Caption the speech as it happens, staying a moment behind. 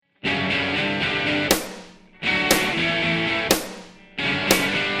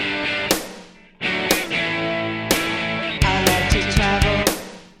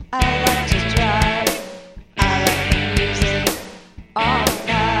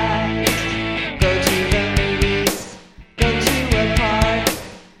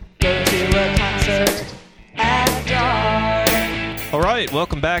right,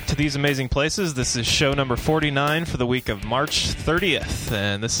 welcome back to These Amazing Places. This is show number 49 for the week of March 30th.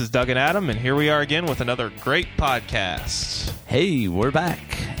 And this is Doug and Adam, and here we are again with another great podcast. Hey, we're back,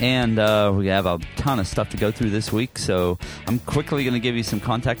 and we have a ton of stuff to go through this week, so I'm quickly going to give you some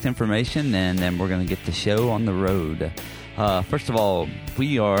contact information, and then we're going to get the show on the road. First of all,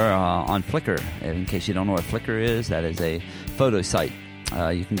 we are on Flickr. In case you don't know what Flickr is, that is a photo site.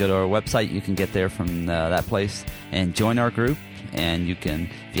 You can go to our website, you can get there from that place and join our group. And you can,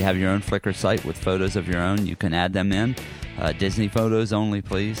 if you have your own Flickr site with photos of your own, you can add them in. Disney photos only,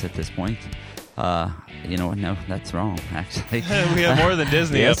 please, at this point. You know what? No, that's wrong, actually. We have more than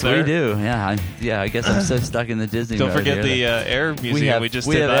Disney up there. Yes, we do. Yeah, I guess I'm so stuck in the Disney Don't mode forget here the Air Museum we did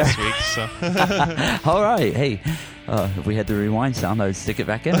last week. So. All right. Hey, if we had the rewind sound, I would stick it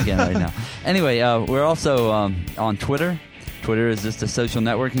back in again right now. Anyway, we're also on Twitter. Twitter is just a social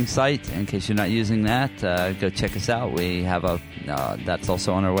networking site. In case you're not using that, go check us out. We have that's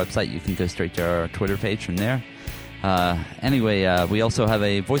also on our website. You can go straight to our Twitter page from there. Anyway, we also have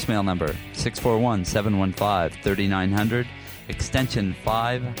a voicemail number, 641-715-3900, extension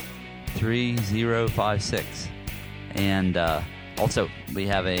 53056. And also, we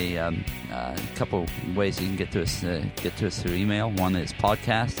have a couple ways you can get to us through email. One is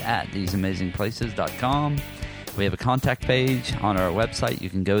podcast@theseamazingplaces.com. We have a contact page on our website. You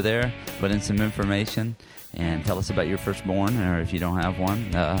can go there, put in some information, and tell us about your firstborn, or if you don't have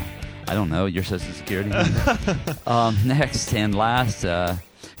one, I don't know, your Social Security number. Next and last, go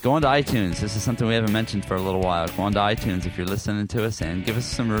on to iTunes. This is something we haven't mentioned for a little while. Go on to iTunes if you're listening to us, and give us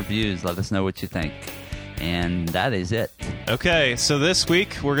some reviews. Let us know what you think. And that is it. Okay, so this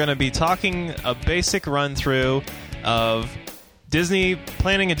week we're going to be talking a basic run-through of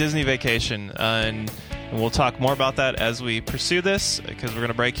planning a Disney vacation, and we'll talk more about that as we pursue this, because we're going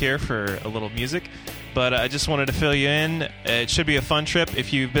to break here for a little music. But I just wanted to fill you in. It should be a fun trip.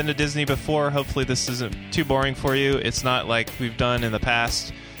 If you've been to Disney before, hopefully this isn't too boring for you. It's not like we've done in the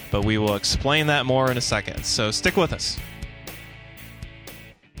past, but we will explain that more in a second. So stick with us.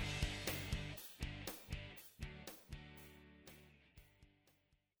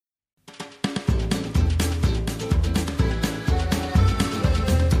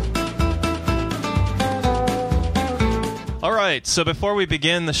 All right, so before we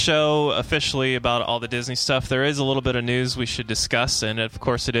begin the show officially about all the Disney stuff, there is a little bit of news we should discuss, and of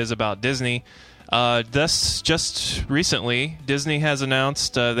course it is about Disney. Just recently, Disney has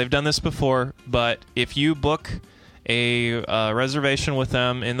announced, they've done this before, but if you book a reservation with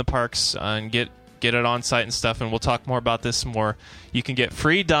them in the parks and get it on site and stuff, and we'll talk more about this more, you can get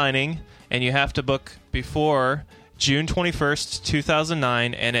free dining, and you have to book before June 21st,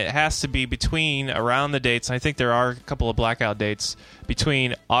 2009, and it has to be around the dates. I think there are a couple of blackout dates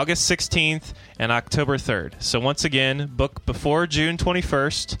between August 16th and October 3rd. So once again, book before June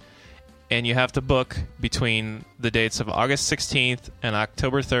 21st, and you have to book between the dates of August 16th and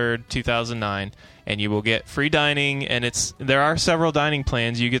October 3rd, 2009, and you will get free dining. And there are several dining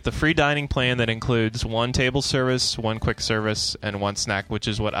plans. You get the free dining plan that includes one table service, one quick service, and one snack, which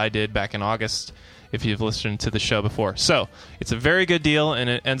is what I did back in August, if you've listened to the show before. So it's a very good deal, and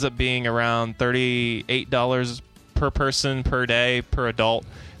it ends up being around $38 per person per day per adult.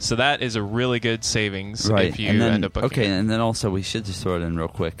 So that is a really good savings if you end up booking. Okay, and then also we should just throw it in real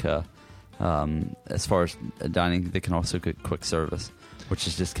quick. As far as dining, they can also get quick service, which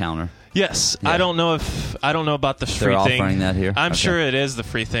is just counter. Yes, yeah. I don't know about the free they're thing. Offering that here. I'm sure it is the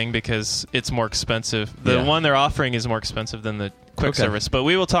free thing because it's more expensive. The one they're offering is more expensive than the quick service. But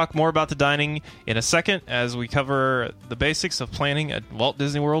we will talk more about the dining in a second as we cover the basics of planning a Walt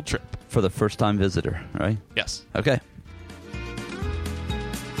Disney World trip for the first-time visitor, right? Yes. Okay.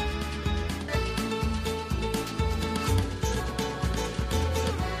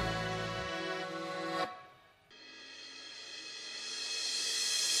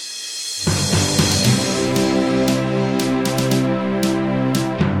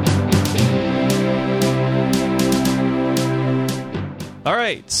 All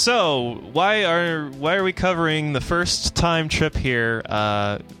right, so why are we covering the first time trip here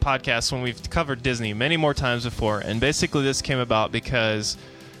podcast when we've covered Disney many more times before? And basically this came about because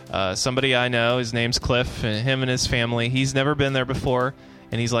somebody I know, his name's Cliff, and him and his family, he's never been there before,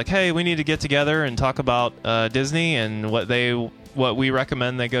 and he's like, hey, we need to get together and talk about Disney and what we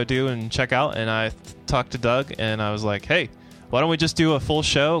recommend they go do and check out. And I talked to Doug, and I was like, hey, why don't we just do a full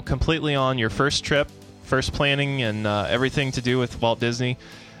show completely on your first trip, first planning, and everything to do with Walt Disney,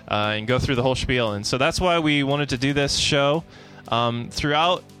 and go through the whole spiel. And so that's why we wanted to do this show.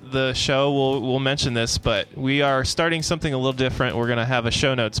 Throughout the show, we'll mention this, but we are starting something a little different. We're going to have a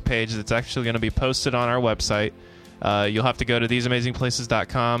show notes page that's actually going to be posted on our website. you'll have to go to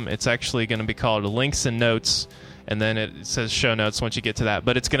theseamazingplaces.com. It's actually going to be called Links and Notes, and then it says Show Notes once you get to that.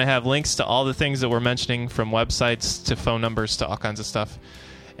 But it's going to have links to all the things that we're mentioning, from websites to phone numbers to all kinds of stuff.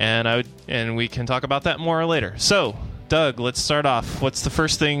 And we can talk about that more later. So, Doug, let's start off. What's the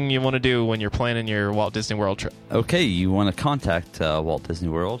first thing you want to do when you're planning your Walt Disney World trip? Okay, you want to contact Walt Disney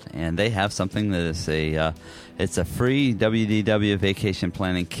World, and they have something that is it's a free WDW vacation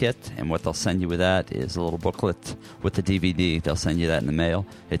planning kit, and what they'll send you with that is a little booklet with the DVD. They'll send you that in the mail.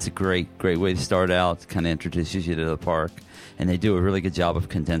 It's a great way to start out. Kind of introduces you to the park, and they do a really good job of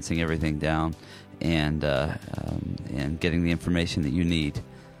condensing everything down and getting the information that you need.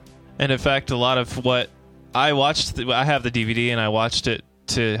 And in fact, a lot of what I watched, I have the DVD, and I watched it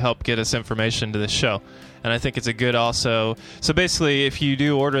to help get us information to this show. And I think it's a good also. So basically, if you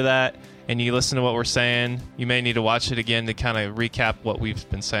do order that and you listen to what we're saying, you may need to watch it again to kind of recap what we've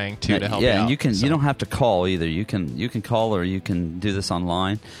been saying too, to help you out. Yeah, and you don't have to call either. You can call, or you can do this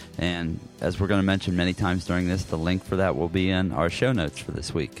online. And as we're going to mention many times during this, the link for that will be in our show notes for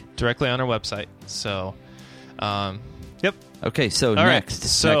this week, directly on our website. So, yep. Okay, so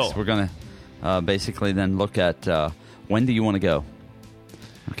next we're going to basically then look at when do you want to go?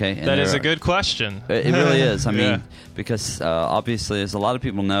 Okay, and that is a good question. It really is. I mean, because obviously, as a lot of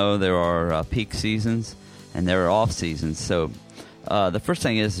people know, there are peak seasons and there are off seasons. So the first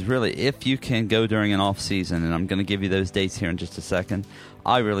thing is really, if you can go during an off season, and I'm going to give you those dates here in just a second,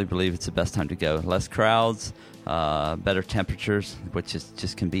 I really believe it's the best time to go. Less crowds, better temperatures, which is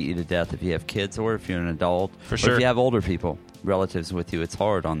just can beat you to death if you have kids or if you're an adult. For sure. Or if you have older people, relatives with you, it's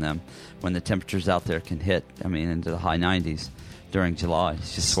hard on them when the temperatures out there can hit, into the high 90s. During July.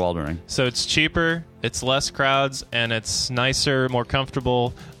 It's just sweltering. So it's cheaper, it's less crowds, and it's nicer, more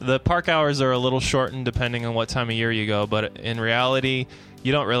comfortable. The park hours are a little shortened depending on what time of year you go, but in reality,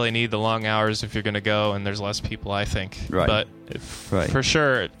 you don't really need the long hours if you're going to go, and there's less people, I think. Right. But for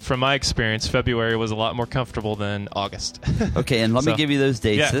sure, from my experience, February was a lot more comfortable than August. Okay, and let me give you those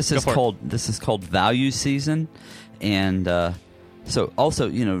dates. Yeah, this is called value season, and so also,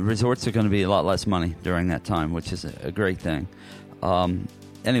 resorts are going to be a lot less money during that time, which is a great thing.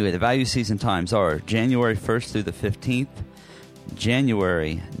 Anyway, the value season times are January 1st through the 15th,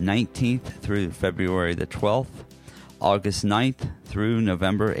 January 19th through February the 12th, August 9th through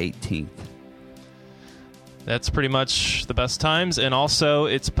November 18th. That's pretty much the best times, and also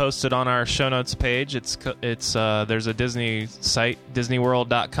it's posted on our show notes page. It's there's a Disney site,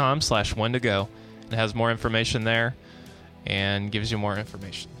 DisneyWorld.com/when to go. It has more information there and gives you more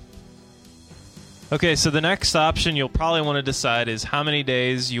information. Okay, so the next option you'll probably want to decide is how many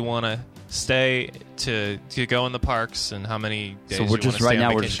days you want to stay to go in the parks, and how many days so we're just right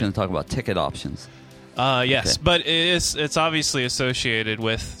now we're just going to talk about ticket options. Yes, okay. But it's obviously associated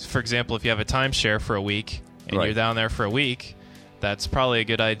with, for example, if you have a timeshare for a week and right. You're down there for a week, that's probably a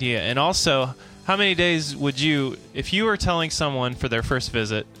good idea. And also, how many days would you, if you were telling someone for their first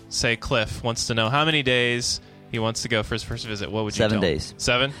visit, say Cliff wants to know how many days he wants to go for his first visit, what would you tell him? 7 days.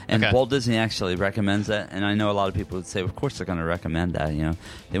 7? And okay. Walt Disney actually recommends that, and I know a lot of people would say, of course they're going to recommend that.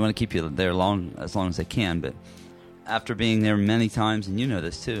 They want to keep you there as long as they can. But after being there many times, and you know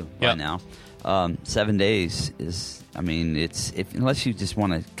this too by now, 7 days is, unless you just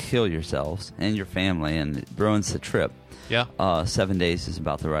want to kill yourselves and your family and it ruins the trip. 7 days is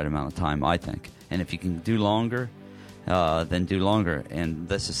about the right amount of time, I think. And if you can do longer, then do longer. And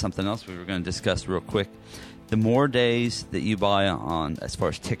this is something else we were going to discuss real quick. The more days that you buy on, as far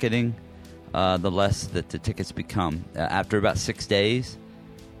as ticketing, the less that the tickets become. After about 6 days,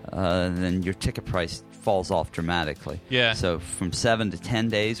 then your ticket price falls off dramatically. Yeah. So from 7 to 10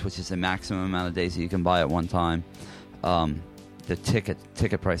 days, which is the maximum amount of days that you can buy at one time, the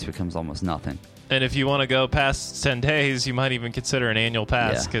ticket price becomes almost nothing. And if you want to go past 10 days, you might even consider an annual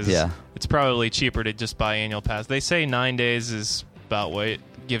pass, because it's probably cheaper to just buy annual pass. They say 9 days is about what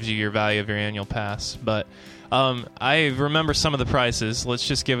gives you your value of your annual pass, but I remember some of the prices. Let's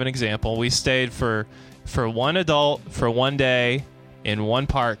just give an example. We stayed for one adult for 1 day in one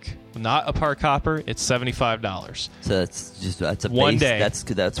park, not a park hopper. It's $75. So that's a 1 base,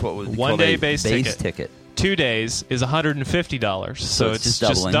 day. That's what would be 1 called day a base ticket. 2 days is $150. So it's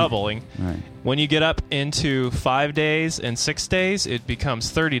just doubling. Right. When you get up into 5 days and 6 days, it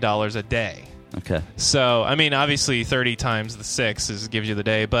becomes $30 a day. Okay. So, obviously 30 times the 6 gives you the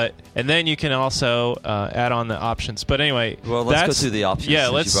day, and then you can also add on the options. But anyway, well, let's go through the options. Yeah,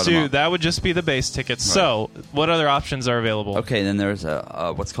 let's do that. Would just be the base tickets. Right. So, what other options are available? Okay, then there's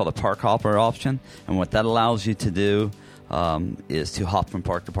what's called a park hopper option, and what that allows you to do is to hop from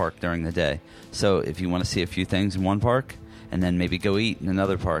park to park during the day. So, if you want to see a few things in one park, and then maybe go eat in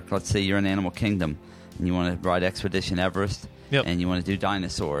another park. Let's say you're in Animal Kingdom. and you want to ride Expedition Everest, Yep. and you want to do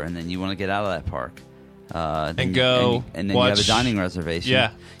Dinosaur, and then you want to get out of that park. And go and then watch, you have a dining reservation.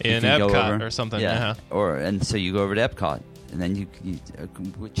 Yeah, You in can go Epcot over- or something. Yeah, Uh-huh. and so you go over to Epcot, and then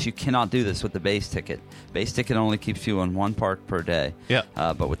which you cannot do this with the base ticket. Base ticket only keeps you on one park per day. Yeah.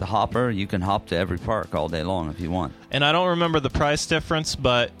 But with the hopper, you can hop to every park all day long if you want. And I don't remember the price difference,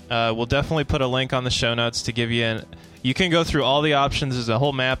 but we'll definitely put a link on the show notes to give you you can go through all the options. There's a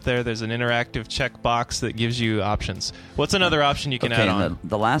whole map there. There's an interactive checkbox that gives you options. What's another option you can add on?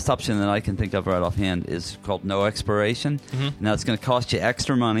 The last option that I can think of right offhand is called no expiration. Mm-hmm. Now, it's going to cost you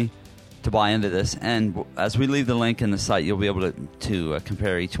extra money to buy into this, and as we leave the link in the site, you'll be able to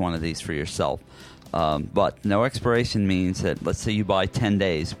compare each one of these for yourself. But no expiration means that, let's say you buy 10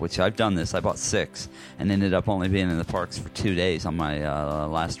 days, which I've done this. I bought 6 and ended up only being in the parks for 2 days on my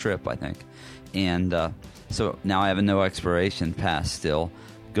last trip, I think. And so now I have a no expiration pass still,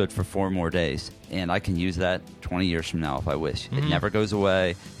 good for 4 more days. And I can use that 20 years from now if I wish. Mm-hmm. It never goes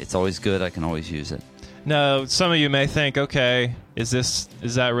away. It's always good. I can always use it. Now, some of you may think, okay, is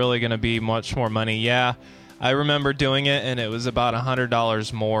that really going to be much more money? Yeah. I remember doing it, and it was about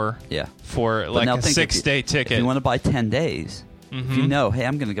 $100 more Yeah. for But like now a think, 6-day ticket. If you want to buy 10 days, if you know, hey,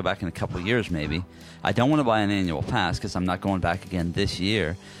 I'm going to go back in a couple of years maybe. I don't want to buy an annual pass because I'm not going back again this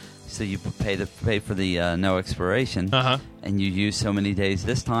year. So you pay for the no expiration, and you use so many days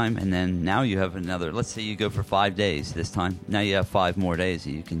this time, and then now you have another. Let's say you go for 5 days this time. Now you have 5 more days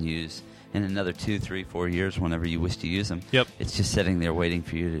that you can use in another 2, 3, 4 years whenever you wish to use them. Yep. It's just sitting there waiting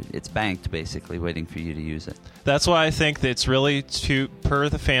for you. It's banked basically, waiting for you to use it. That's why I think that it's really per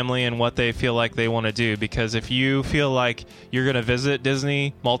the family and what they feel like they want to do. Because if you feel like you're going to visit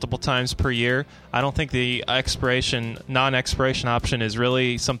Disney multiple times per year, I don't think the non-expiration option is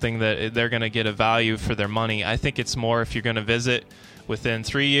really something that they're going to get a value for their money. I think it's more if you're going to visit within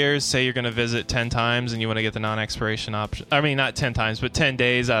 3 years, say you're going to visit 10 times and you want to get the non-expiration option. I mean, not 10 times, but 10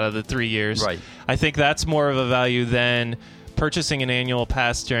 days out of the 3 years. Right. I think that's more of a value than purchasing an annual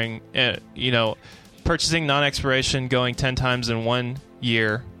pass during, purchasing non-expiration, going 10 times in 1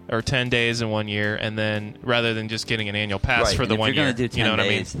 year or 10 days in 1 year, and then rather than just getting an annual pass Right. for the and 1 if year. you're going to do 10 you know what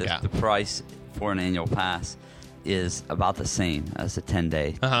days, I mean? the price for an annual pass is about the same as a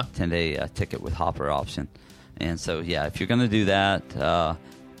 10-day 10-day ticket with hopper option. And so, yeah, if you're going to do that,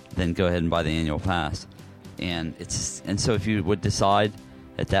 then go ahead and buy the annual pass. And so if you would decide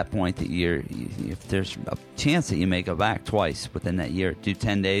at that point that if there's a chance that you may go back twice within that year, do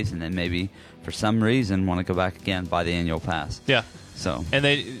 10 days, and then maybe for some reason want to go back again, buy the annual pass. Yeah. So, and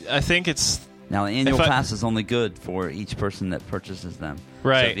I think it's... Now, the annual pass is only good for each person that purchases them.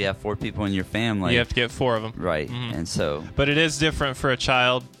 Right. So if you have 4 people in your family... You have to get 4 of them. Right. Mm-hmm. And so... But it is different for a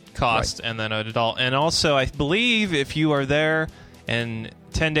child cost and then an adult. And also, I believe if you are there and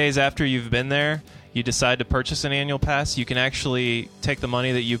 10 days after you've been there, you decide to purchase an annual pass, you can actually take the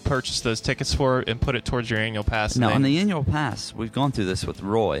money that you purchased those tickets for and put it towards your annual pass. Now, on the annual pass, we've gone through this with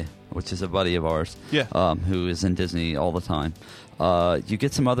Roy, which is a buddy of ours, who is in Disney all the time. You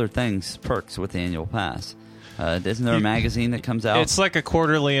get some other perks with the annual pass. Isn't there a magazine that comes out? It's like a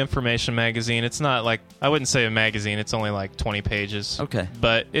quarterly information magazine. It's not like, I wouldn't say a magazine. It's only like 20 pages. Okay.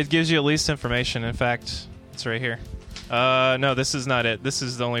 But it gives you at least information. In fact, it's right here. No, this is not it. This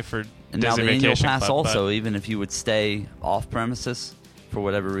is only for and Disney now the Vacation annual pass Club, also, even if you would stay off premises, for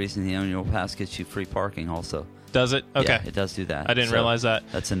whatever reason, the annual pass gets you free parking also. Does it? Okay. Yeah, it does do that. I didn't realize that.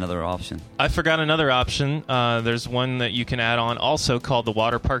 That's another option. I forgot another option. There's one that you can add on also called the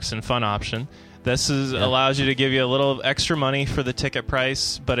Water Parks and Fun option. This allows you to give you a little extra money for the ticket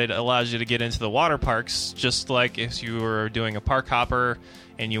price, but it allows you to get into the water parks, just like if you were doing a park hopper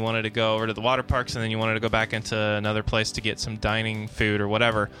and you wanted to go over to the water parks and then you wanted to go back into another place to get some dining food or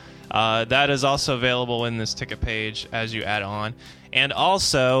whatever. That is also available in this ticket page as you add on. And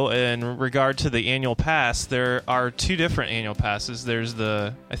also, in regard to the annual pass, there are 2 different annual passes. There's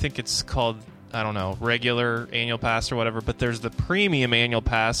I think it's called, I don't know, regular annual pass or whatever, but there's the premium annual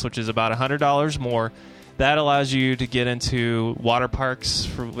pass, which is about $100 more. That allows you to get into water parks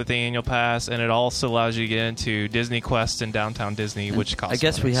with the annual pass, and it also allows you to get into Disney Quest and Downtown Disney, which costs I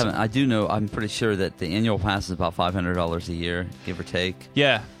guess money, we haven't. I do know. I'm pretty sure that the annual pass is about $500 a year, give or take.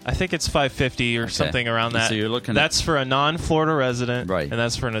 Yeah, I think it's $550 or something around that. So you're looking. That's for a non-Florida resident, right? And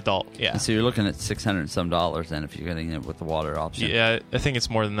that's for an adult. Yeah. And so you're looking at $600 and some then if you're getting it with the water option. Yeah, I think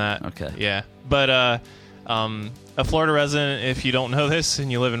it's more than that. Okay. Yeah, but a Florida resident, if you don't know this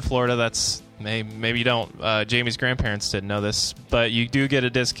and you live in Florida, that's maybe you don't. Jamie's grandparents didn't know this, but you do get a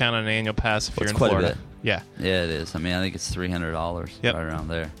discount on an annual pass if you're in Florida. Yeah. Yeah, it is. I mean, I think it's $300 Yep. right around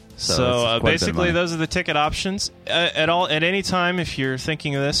there. So it's quite a bit of basically, money. those are the ticket options. At any time, if you're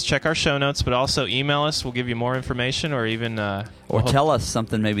thinking of this, check our show notes, but also email us. We'll give you more information, or even Or tell us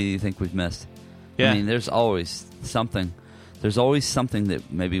something maybe you think we've missed. Yeah. I mean, there's always something. There's always something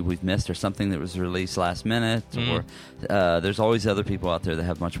that maybe we've missed, or something that was released last minute, or there's always other people out there that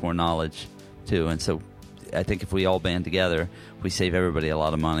have much more knowledge too. And so, I think if we all band together, we save everybody a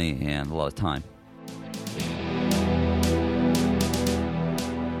lot of money and a lot of time.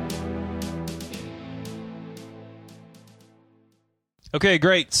 Okay,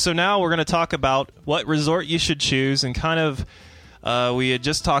 great. So now we're going to talk about what resort you should choose, and kind of we had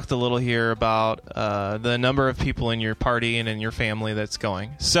just talked a little here about the number of people in your party and in your family that's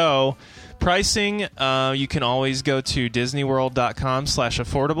going. So pricing, you can always go to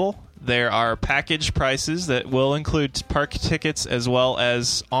disneyworld.com/affordable. There are package prices that will include park tickets as well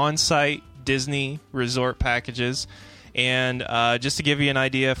as on-site Disney resort packages. And just to give you an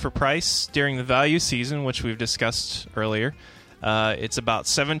idea for price, during the value season, which we've discussed earlier, it's about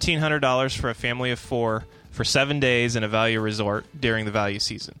 $1,700 for a family of 4 for 7 days in a value resort during the value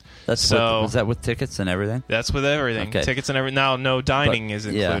season. Is that with tickets and everything? That's with everything. Okay. Tickets and everything. Now, no dining is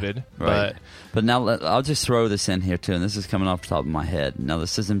included. Yeah, right. But now I'll just throw this in here, too, and this is coming off the top of my head. Now,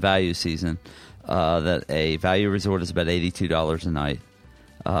 this is in value season. That a value resort is about $82 a night.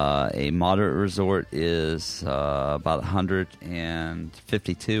 A moderate resort is about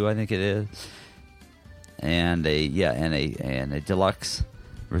 $152, I think it is. And a deluxe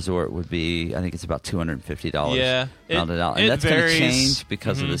resort would be, I think it's about $250. Yeah, and that's going to change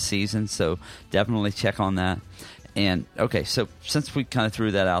because Mm-hmm. of the season. So definitely check on that. And okay, so since we kind of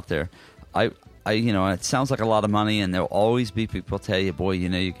threw that out there, I it sounds like a lot of money, and there'll always be people tell you, boy,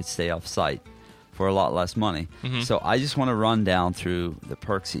 you could stay off site for a lot less money. Mm-hmm. So I just want to run down through the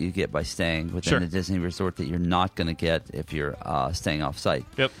perks that you get by staying within a Disney resort that you're not going to get if you're staying off site.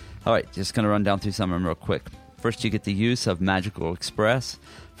 Yep. All right, just going to run down through some of them real quick. First, you get the use of Magical Express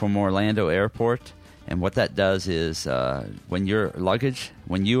from Orlando Airport. And what that does is when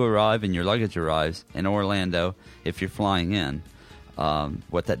you arrive and your luggage arrives in Orlando, if you're flying in,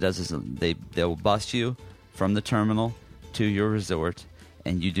 what that does is they'll bus you from the terminal to your resort,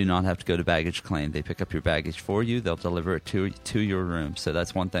 and you do not have to go to baggage claim. They pick up your baggage for you. They'll deliver it to your room. So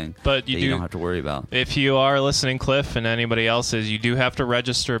that's one thing but that you don't have to worry about. If you are listening, Cliff, and anybody else is, you do have to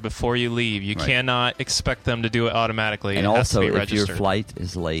register before you leave. You cannot expect them to do it automatically. And it has also, to be if registered. your flight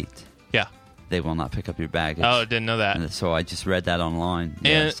is late, they will not pick up your baggage. Oh, didn't know that. And so I just read that online.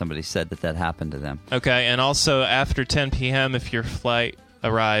 And somebody said that happened to them. Okay, and also after 10 p.m., if your flight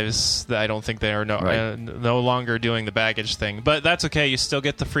arrives, I don't think they are no longer doing the baggage thing. But that's okay. You still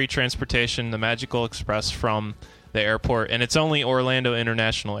get the free transportation, the Magical Express from the airport. And it's only Orlando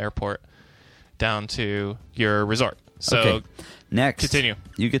International Airport down to your resort. So okay. Next, continue.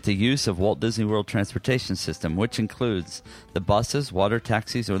 You get the use of Walt Disney World Transportation System, which includes the buses, water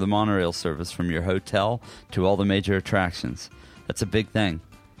taxis, or the monorail service from your hotel to all the major attractions. That's a big thing.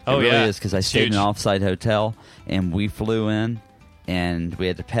 It really is, because I stayed in an off-site hotel, and we flew in, and we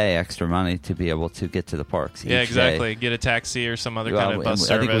had to pay extra money to be able to get to the parks each exactly. day. Get a taxi or some other kind of bus I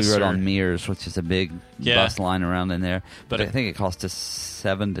service. think we rode on Mears, which is a big bus line around in there. But I think it cost us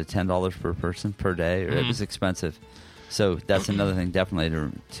 $7 to $10 per person per day. It was expensive. So that's another thing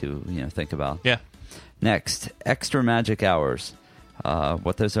definitely to think about. Yeah. Next, Extra Magic Hours.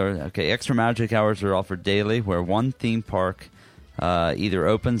 What those are? Okay, Extra Magic Hours are offered daily, where one theme park either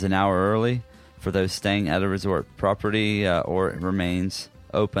opens an hour early for those staying at a resort property, or it remains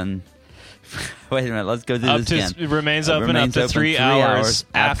open. Wait a minute, let's go through this again. It remains open up to 3 hours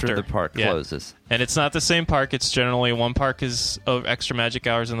after the park closes. And it's not the same park. It's generally one park is Extra Magic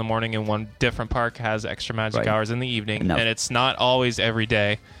Hours in the morning, and one different park has Extra Magic Hours in the evening. No. And it's not always every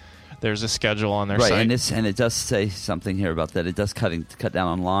day. There's a schedule on their site. And it does say something here about that. It does cut down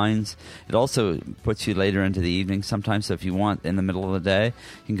on lines. It also puts you later into the evening sometimes. So if you want in the middle of the day,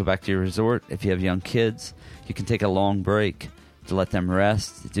 you can go back to your resort. If you have young kids, you can take a long break to let them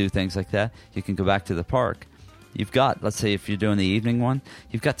rest, do things like that. You can go back to the park. You've got, let's say if you're doing the evening one,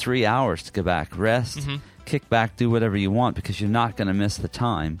 you've got 3 hours to go back, rest, kick back, do whatever you want, because you're not going to miss the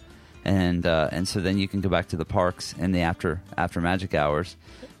time. And so then you can go back to the parks in the after Magic Hours,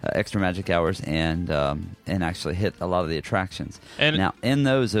 Extra Magic Hours, and actually hit a lot of the attractions. And now, in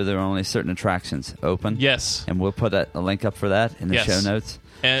those, are there only certain attractions open? Yes. And we'll put a link up for that in the show notes.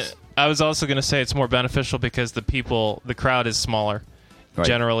 And I was also going to say it's more beneficial because the crowd is smaller.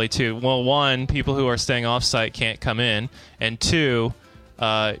 Generally, too. Well, one, people who are staying off-site can't come in, and two,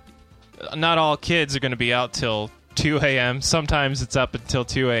 not all kids are going to be out till 2 a.m. Sometimes it's up until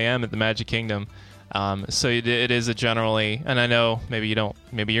 2 a.m. at the Magic Kingdom. So it is a generally, and I know maybe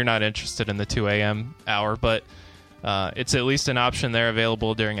you're not interested in the 2 a.m. hour, but it's at least an option there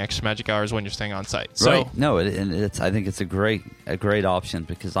available during extra magic hours when you're staying on site. So, right. No, I think it's a great option,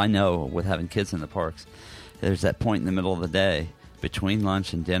 because I know with having kids in the parks, there's that point in the middle of the day between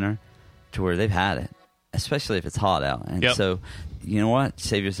lunch and dinner to where they've had it, especially if it's hot out. And so, you know what?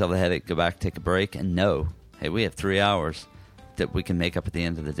 Save yourself a headache, go back, take a break, and know, hey, we have 3 hours that we can make up at the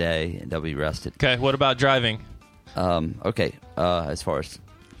end of the day, and they'll be rested. Okay, what about driving? As far as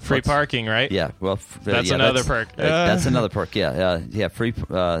free parking, right? Yeah, well, that's another perk. That's another perk. Yeah, free,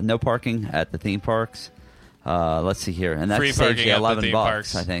 no parking at the theme parks. Let's see here, and that free saves you $11,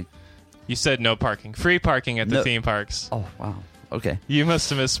 parks. I think. You said no parking, free parking at the theme parks. Oh wow, okay. You must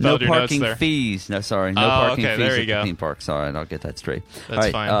have misspelled your notes there. No parking fees. No, sorry, no parking fees there you at go. the theme parks. All right, I'll get that straight. That's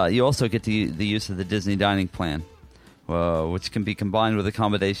fine. You also get the use of the Disney dining plan, which can be combined with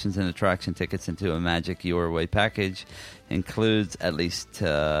accommodations and attraction tickets into a Magic Your Way package. Includes at least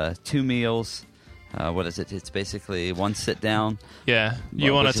 2 meals. What is it? It's basically one sit down. Yeah.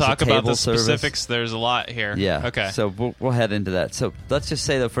 You want to talk about the specifics? There's a lot here. Yeah. Okay. So we'll head into that. So let's just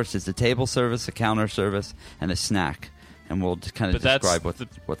say, though, first it's a table service, a counter service, and a snack. And we'll just kind of describe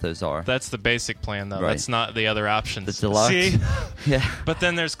what those are. That's the basic plan, though. Right. That's not the other options. The deluxe. See? Yeah. But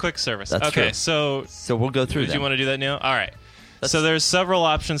then there's quick service. That's okay, true. So we'll go through that. Do you want to do that, Neil? All right. So there's several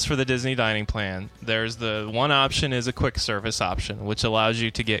options for the Disney dining plan. There's the one option is a quick service option, which allows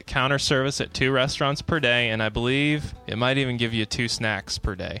you to get counter service at 2 restaurants per day, and I believe it might even give you 2 snacks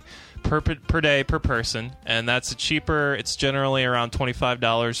per day. Per day per person, and that's cheaper. It's generally around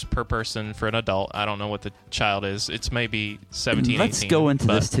 $25 per person for an adult. I don't know what the child is. It's maybe 17, Let's 18. Go into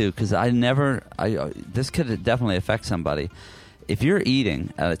this too, because this could definitely affect somebody. If you're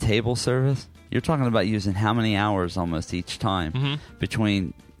eating at a table service, you're talking about using how many hours almost each time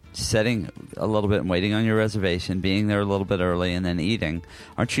between setting a little bit and waiting on your reservation, being there a little bit early, and then eating.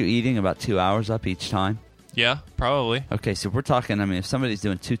 Aren't you eating about 2 hours up each time? Yeah, probably. Okay, so we're talking, if somebody's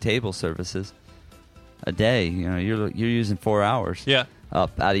doing 2 table services a day, you're using 4 hours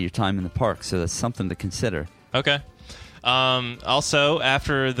up out of your time in the park, so that's something to consider. Okay. Also,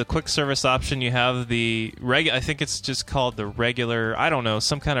 after the quick service option, you have the I think it's just called the regular, I don't know,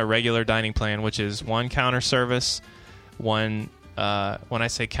 some kind of regular dining plan, which is 1 counter service, 1 when I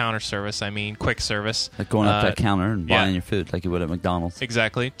say counter service, I mean quick service. Like going up that counter and buying your food like you would at McDonald's.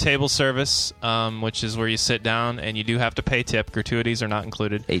 Exactly. Table service, which is where you sit down and you do have to pay tip. Gratuities are not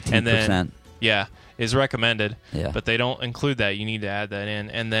included. 18%. And then, is recommended. Yeah. But they don't include that. You need to add that in.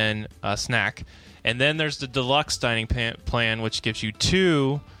 And then a snack. And then there's the deluxe dining plan, which gives you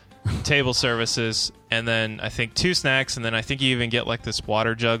 2 table services, and then I think 2 snacks, and then I think you even get like this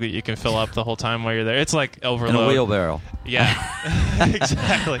water jug that you can fill up the whole time while you're there. It's like overload. And a wheelbarrow. Yeah,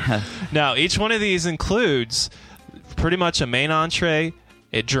 exactly. Now, each one of these includes pretty much a main entree,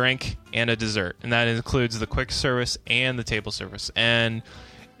 a drink, and a dessert, and that includes the quick service and the table service. And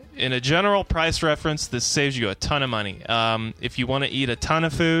in a general price reference, this saves you a ton of money. If you want to eat a ton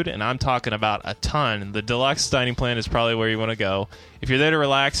of food, and I'm talking about a ton, the deluxe dining plan is probably where you want to go. If you're there to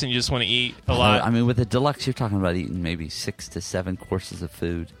relax and you just want to eat a lot... with the deluxe, you're talking about eating maybe 6 to 7 courses of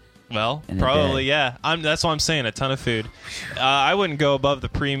food. Well, probably, yeah. That's what I'm saying, a ton of food. I wouldn't go above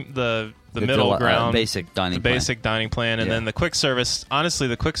the middle ground. Basic dining plan. Basic dining plan, and then the quick service. Honestly,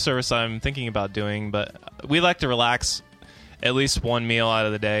 the quick service I'm thinking about doing, but we like to relax at least 1 meal out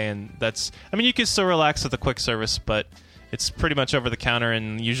of the day, and that's... you can still relax with the quick service, but it's pretty much over the counter,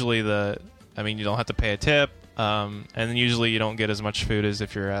 and usually you don't have to pay a tip, and then usually you don't get as much food as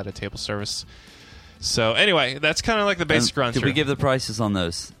if you're at a table service. So anyway, that's kind of like the basic run-through. Did we give the prices on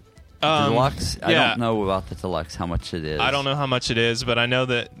those? Deluxe? I don't know about the deluxe, how much it is. I don't know how much it is, but I know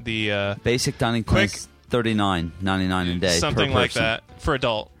that the... basic dining plan is $39.99 a day something per like person. that, for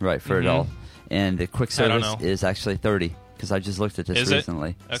adult. Right, for adult. And the quick service is actually $30. Because I just looked at this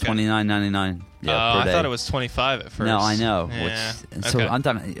recently. Okay. $29.99 per day. I thought it was $25 at first. No, I know. Yeah. So I'm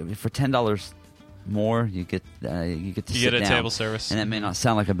talking for $10 more, you get to sit down. You get a table service, and that may not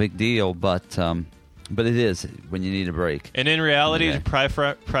sound like a big deal, but it is when you need a break. And in reality,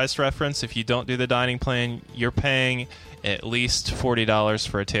 price reference, if you don't do the dining plan, you're paying at least $40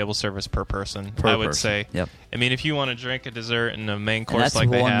 for a table service per person. I would say. Yep. If you want to drink a dessert and a main course that's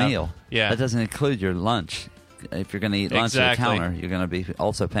like they have, one meal. Yeah, that doesn't include your lunch. If you're going to eat lunch at a counter, you're going to be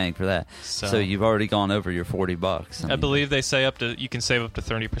also paying for that. So you've already gone over your $40. I believe they say you can save up to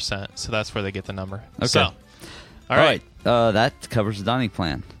 30%. So that's where they get the number. Okay. So, all right. That covers the dining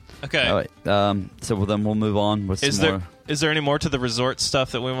plan. Okay. All right. So then we'll move on with Is some there more. is there any more to the resort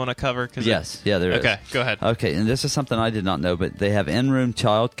stuff that we want to cover? Yes. Yeah, there is. Okay, go ahead. Okay, and this is something I did not know, but they have in-room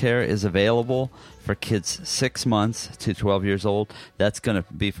childcare is available for kids 6 months to 12 years old. That's going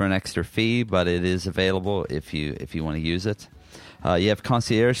to be for an extra fee, but it is available if you want to use it. You have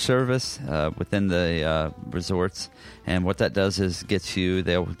concierge service within the resorts, and what that does is gets you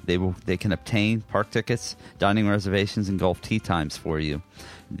they can obtain park tickets, dining reservations, and golf tee times for you.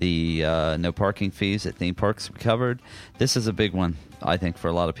 The no parking fees at theme parks we covered. This is a big one, I think, for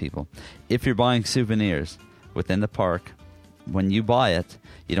a lot of people. If you're buying souvenirs within the park, when you buy it,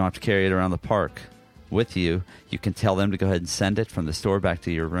 you don't have to carry it around the park with you. You can tell them to go ahead and send it from the store back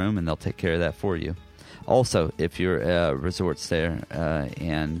to your room, and they'll take care of that for you. Also, if you're resorts there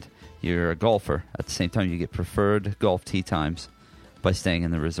and you're a golfer, at the same time you get preferred golf tee times by staying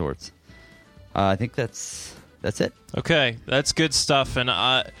in the resorts. I think that's it. Okay, that's good stuff. And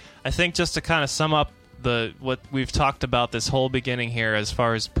I think just to kind of sum up what we've talked about this whole beginning here as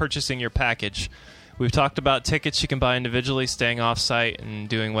far as purchasing your package, we've talked about tickets you can buy individually, staying off-site and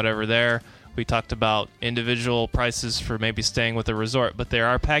doing whatever there. We talked about individual prices for maybe staying with a resort, but there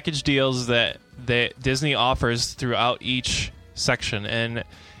are package deals that Disney offers throughout each section, and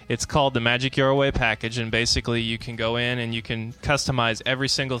it's called the Magic Your Way package, and basically you can go in and you can customize every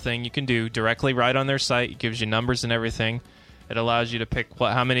single thing you can do directly right on their site. It gives you numbers and everything. It allows you to pick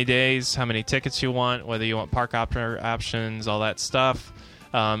how many days, how many tickets you want, whether you want park options, all that stuff.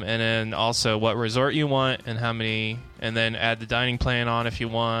 And then also what resort you want and how many, and then add the dining plan on if you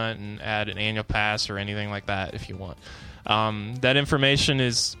want, and add an annual pass or anything like that if you want. That information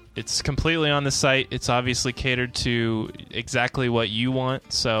it's completely on the site. It's obviously catered to exactly what you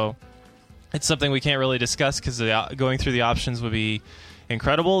want, so it's something we can't really discuss because going through the options would be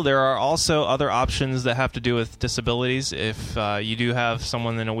incredible. There are also other options that have to do with disabilities. If you do have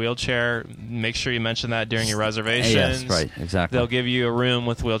someone in a wheelchair, make sure you mention that during your reservations. Yes, right, exactly. They'll give you a room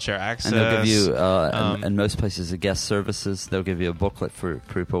with wheelchair access. And they'll give you, in most places, the guest services, they'll give you a booklet for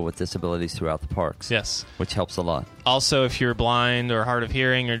people with disabilities throughout the parks. Yes. Which helps a lot. Also, if you're blind or hard of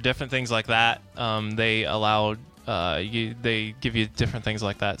hearing or different things like that, they allow... they give you different things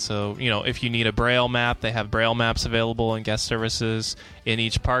like that. So, if you need a Braille map, they have Braille maps available in guest services in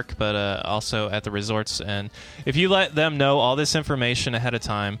each park, but also at the resorts. And if you let them know all this information ahead of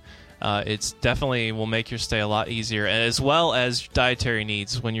time, it's definitely will make your stay a lot easier, as well as dietary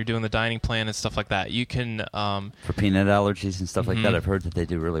needs when you're doing the dining plan and stuff like that. You can for peanut allergies and stuff like that. I've heard that they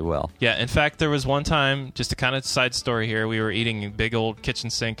do really well. Yeah, in fact, there was one time, just a kind of side story here, we were eating a big old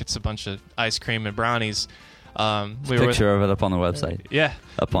kitchen sink. It's a bunch of ice cream and brownies. Picture of it up on the website. Yeah,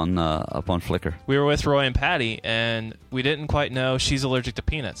 up on Flickr. We were with Roy and Patty, and we didn't quite know she's allergic to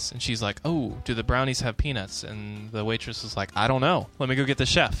peanuts. And she's like, "Oh, do the brownies have peanuts?" And the waitress was like, "I don't know. Let me go get the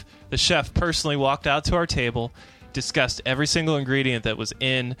chef." The chef personally walked out to our table, discussed every single ingredient that was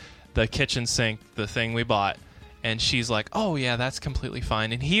in the kitchen sink, the thing we bought, and she's like, "Oh yeah, that's completely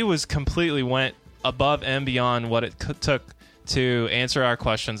fine." And he went above and beyond what it took to answer our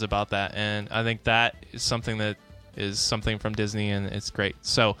questions about that, and I think that is something from Disney, and it's great.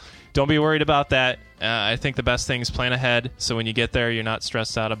 So don't be worried about that. I think the best thing is plan ahead, so when you get there, you're not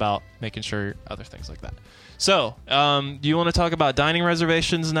stressed out about making sure other things like that. So, do you want to talk about dining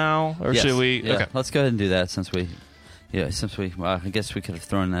reservations now, or yes. should we? Yeah. Okay, let's go ahead and do that since we I guess we could have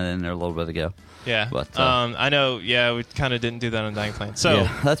thrown that in there a little bit ago. Yeah, but I know. Yeah, we kind of didn't do that on dining plan. So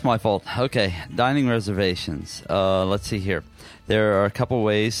yeah, that's my fault. Okay, dining reservations. Let's see here. There are a couple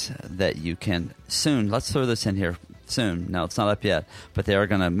ways that you can soon. Let's throw this in here soon. No, it's not up yet, but they are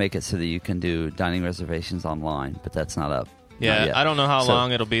going to make it so that you can do dining reservations online. But that's not up. Yeah, I don't know how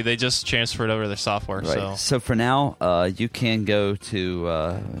long it'll be. They just transferred over their software. Right. So for now, you can go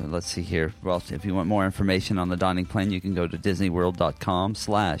to, let's see here. Well, if you want more information on the dining plan, you can go to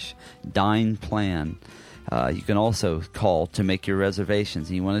disneyworld.com/dineplan. You can also call to make your reservations.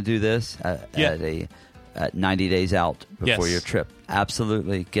 And you want to do this at 90 days out before your trip.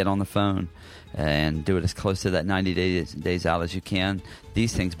 Absolutely. Get on the phone and do it as close to that 90 days out as you can.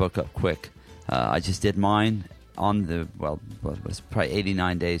 These things book up quick. I just did mine on it was probably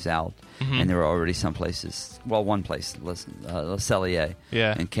 89 days out, and there were already some places. Well, one place, Le Cellier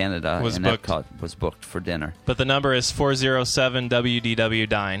in Canada, and Epcot was booked for dinner. But the number is 407 WDW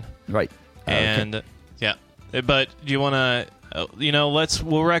Dine. Right. And but do you want to?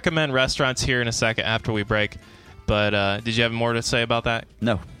 We'll recommend restaurants here in a second after we break. But did you have more to say about that?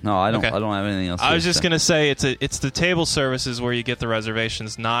 No, I don't. Okay. I don't have anything else. I was just going to say it's the table services where you get the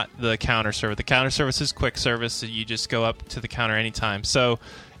reservations, not the counter service. The counter service is quick service, so you just go up to the counter anytime. So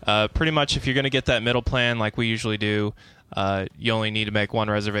pretty much, if you're going to get that middle plan like we usually do, you only need to make one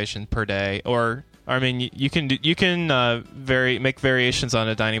reservation per day. Or I mean, you can make variations on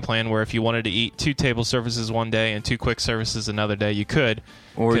a dining plan where if you wanted to eat 2 table services one day and 2 quick services another day, you could.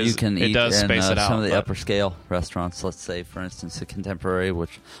 Or you can eat in some of the upper scale restaurants. Let's say, for instance, the Contemporary,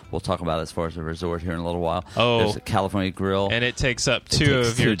 which we'll talk about as far as a resort here in a little while. Oh, there's a California Grill, and it takes up 2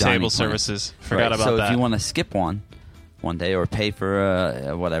 of your table services. Forgot about that. So if you want to skip one day or pay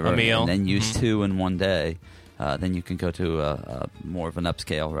for whatever a meal, and then use 2 in one day. Then you can go to more of an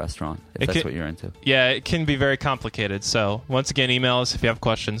upscale restaurant if that's what you're into. Yeah, it can be very complicated. So once again, email us if you have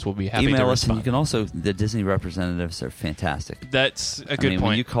questions. We'll be happy to respond. Email us, and you can also, the Disney representatives are fantastic. That's a good point.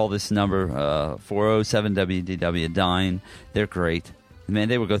 When you call this number, 407-WDW-DINE, they're great. Man,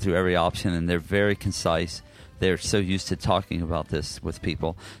 they will go through every option, and they're very concise. They're so used to talking about this with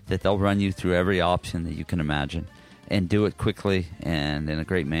people that they'll run you through every option that you can imagine and do it quickly and in a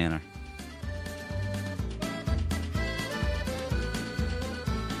great manner.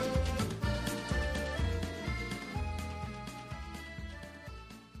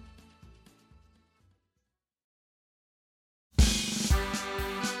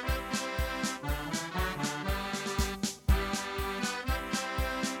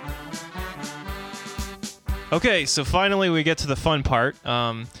 Okay, so finally we get to the fun part.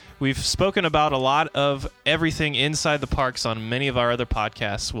 We've spoken about a lot of everything inside the parks on many of our other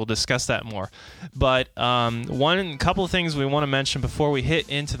podcasts. We'll discuss that more. But couple of things we want to mention before we hit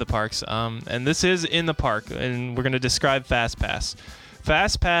into the parks, and this is in the park, and we're going to describe FastPass.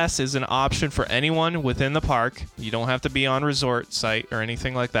 FastPass is an option for anyone within the park. You don't have to be on resort site or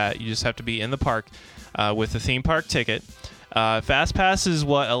anything like that. You just have to be in the park with a theme park ticket. FastPass is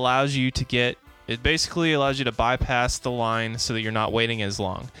what allows you to get... It basically allows you to bypass the line so that you're not waiting as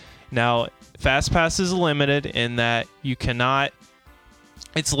long. Now, FastPass is limited in that you cannot...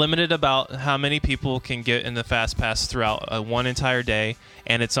 It's limited about how many people can get in the FastPass throughout one entire day,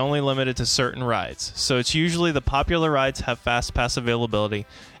 and it's only limited to certain rides. So it's usually the popular rides have FastPass availability.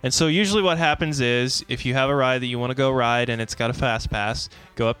 And so usually what happens is, if you have a ride that you want to go ride and it's got a FastPass,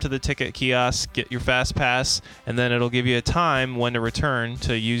 go up to the ticket kiosk, get your FastPass, and then it'll give you a time when to return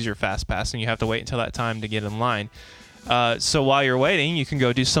to use your FastPass, and you have to wait until that time to get in line. So while you're waiting, you can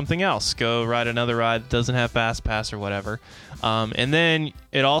go do something else. Go ride another ride that doesn't have FastPass or whatever. And then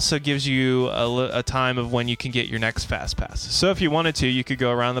it also gives you a time of when you can get your next FastPass. So if you wanted to, you could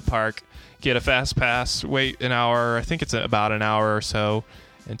go around the park, get a FastPass, wait an hour. I think it's about an hour or so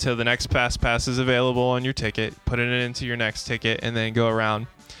until the next FastPass is available on your ticket. Put it into your next ticket and then go around.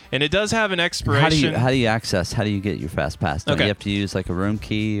 And it does have an expiration. How do you get your FastPass? Don't you have to use like a room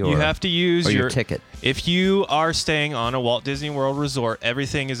key? Or you have to use your ticket. If you are staying on a Walt Disney World resort,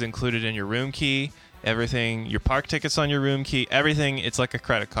 everything is included in your room key. Everything, your park ticket's on your room key. Everything, it's like a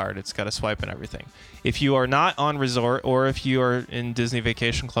credit card. It's got a swipe and everything. If you are not on resort, or if you are in Disney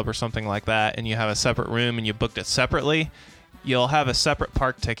Vacation Club or something like that, and you have a separate room and you booked it separately, you'll have a separate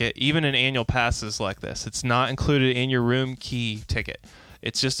park ticket. Even in annual passes like this, it's not included in your room key ticket.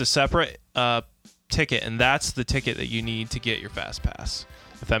 It's just a separate ticket, and that's the ticket that you need to get your FastPass,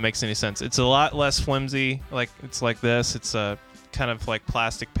 if that makes any sense. It's a lot less flimsy. It's like this. It's a kind of like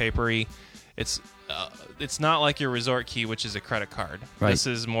plastic papery. It's not like your resort key, which is a credit card. Right. This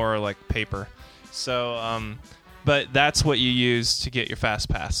is more like paper. So, but that's what you use to get your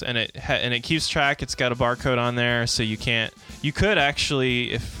FastPass, and it keeps track. It's got a barcode on there, so you could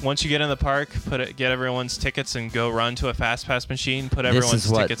actually, if once you get in the park, get everyone's tickets and go run to a FastPass machine, put everyone's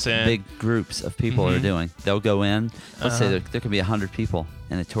tickets in. This is what big groups of people are doing. They'll go in. Let's say there could be 100 people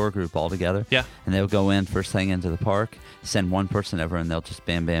in a tour group all together. Yeah. And they'll go in first thing into the park, send one person over, and they'll just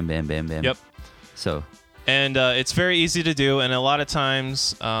bam, bam, bam, bam, bam. Yep. So. And it's very easy to do, and a lot of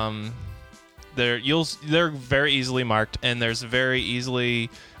times. They're very easily marked, and there's very easily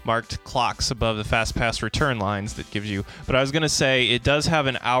marked clocks above the FastPass return lines that gives you. But I was going to say, it does have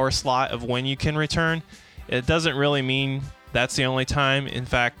an hour slot of when you can return. It doesn't really mean that's the only time. In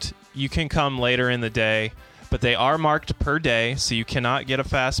fact, you can come later in the day, but they are marked per day, so you cannot get a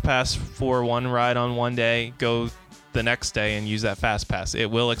FastPass for one ride on one day, go the next day and use that FastPass.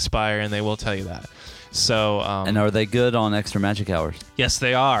 It will expire, and they will tell you that. So, and are they good on extra magic hours? Yes,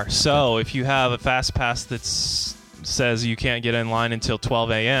 they are. So if you have a FastPass that says you can't get in line until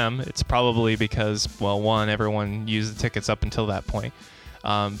 12 a.m., it's probably because, well, one, everyone used the tickets up until that point.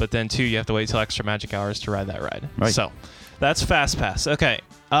 But then, two, you have to wait till extra magic hours to ride that ride. Right. So that's FastPass. Okay.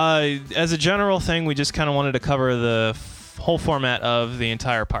 As a general thing, we just kind of wanted to cover the whole format of the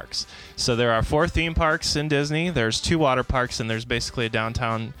entire parks. So there are 4 theme parks in Disney. There's 2 water parks, and there's basically a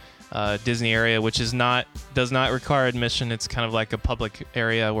downtown Disney area, which does not require admission. It's kind of like a public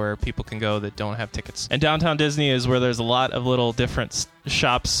area where people can go that don't have tickets. And downtown Disney is where there's a lot of little different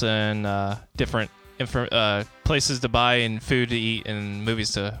shops and different places to buy and food to eat and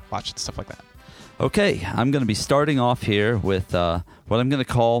movies to watch and stuff like that. Okay, I'm going to be starting off here with what I'm going to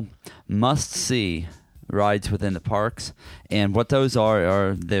call must-see rides within the parks. And what those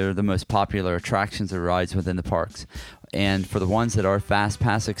are they're the most popular attractions or rides within the parks. And for the ones that are Fast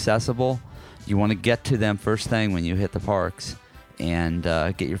Pass accessible, you want to get to them first thing when you hit the parks and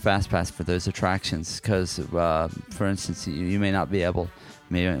get your Fast Pass for those attractions. Because, for instance, you may not be able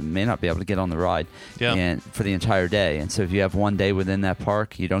to get on the ride and for the entire day. And so if you have one day within that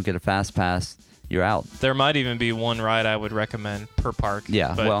park, you don't get a Fast Pass, you're out. There might even be one ride I would recommend per park.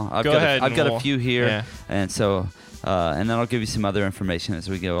 Yeah, well, I've got a few here, and so and then I'll give you some other information as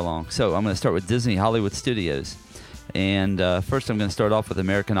we go along. So I'm going to start with Disney Hollywood Studios. And first I'm going to start off with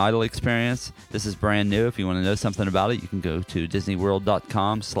American Idol Experience. This is brand new. If you want to know something about it, you can go to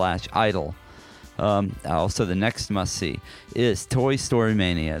disneyworld.com/idol. Also, the next must-see is Toy Story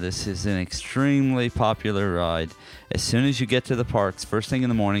Mania. This is an extremely popular ride. As soon as you get to the parks, first thing in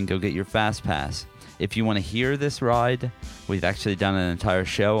the morning, go get your Fast Pass. If you want to hear this ride, we've actually done an entire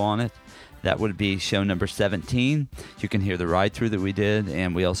show on it. That would be show number 17. You can hear the ride-through that we did,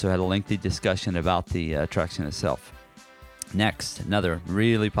 and we also had a lengthy discussion about the attraction itself. Next, another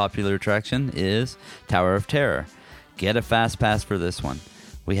really popular attraction is Tower of Terror. Get a Fast Pass for this one.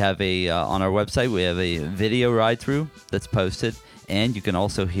 We have on our website, we have a video ride-through that's posted, and you can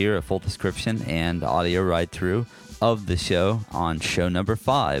also hear a full description and audio ride-through of the show on show number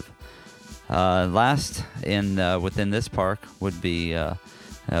 5. Last within this park would be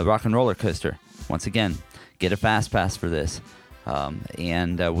Rock and Roller Coaster. Once again, get a Fast Pass for this.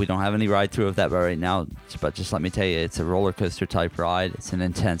 And we don't have any ride-through of that right now, but just let me tell you, it's a roller coaster type ride. It's an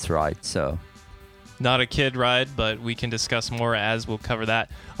intense ride, so... Not a kid ride, but we can discuss more as we'll cover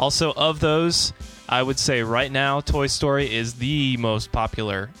that. Also, of those, I would say right now, Toy Story is the most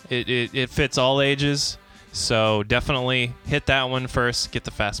popular. It fits all ages, so definitely hit that one first. Get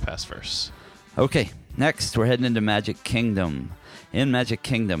the Fast Pass first. Okay, next we're heading into Magic Kingdom. In Magic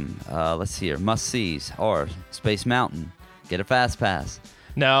Kingdom, let's see here, must-sees are Space Mountain. Get a Fast Pass.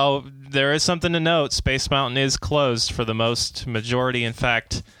 Now, there is something to note. Space Mountain is closed for the most majority. In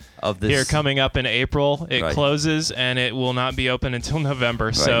fact... Of this, here coming up in April, it closes and it will not be open until November.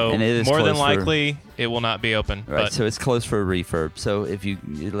 Right. So more than likely, it will not be open. Right. But so it's closed for a refurb. So if you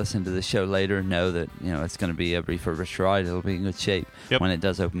listen to the show later, know that it's going to be a refurbished ride. It'll be in good shape when it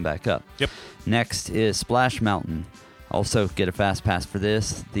does open back up. Yep. Next is Splash Mountain. Also get a Fast Pass for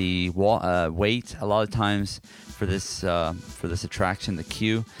this. The wait a lot of times for this attraction, the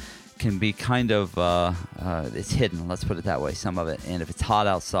queue can be kind of it's hidden, let's put it that way, some of it. And if it's hot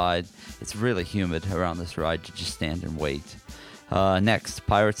outside, it's really humid around this ride to just stand and wait. Next,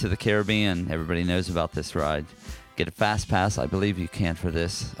 Pirates of the Caribbean. Everybody knows about this ride. Get a Fast Pass. I believe you can for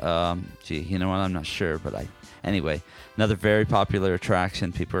this. You know what? I'm not sure, but anyway, another very popular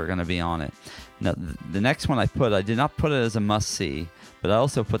attraction. People are going to be on it. Now, the next one I did not put it as a must-see, but I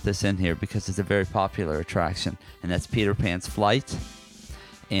also put this in here because it's a very popular attraction, and that's Peter Pan's Flight.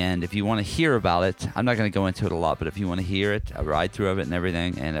 And if you want to hear about it, I'm not going to go into it a lot, but if you want to hear it, a ride-through of it and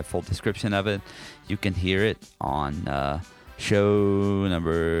everything, and a full description of it, you can hear it on show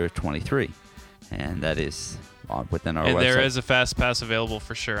number 23. And that is within our website. And there is a Fast Pass available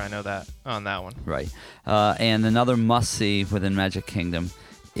for sure. I know that on that one. Right. And another must-see within Magic Kingdom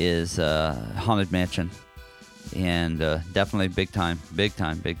is Haunted Mansion. And definitely big time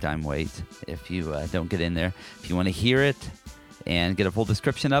wait if you don't get in there. If you want to hear it and get a full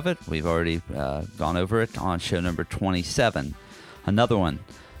description of it, we've already gone over it on show number 27. Another one,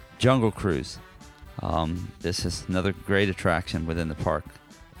 Jungle Cruise. This is another great attraction within the park.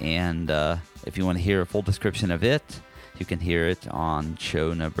 And if you want to hear a full description of it, you can hear it on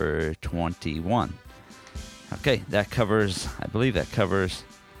show number 21. Okay, I believe that covers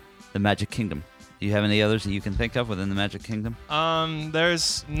the Magic Kingdom. Do you have any others that you can think of within the Magic Kingdom?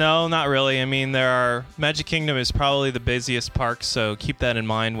 No, not really. I mean, Magic Kingdom is probably the busiest park, so keep that in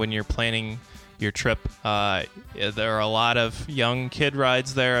mind when you're planning your trip. There are a lot of young kid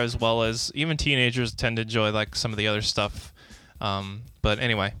rides there, as well as even teenagers tend to enjoy like some of the other stuff. But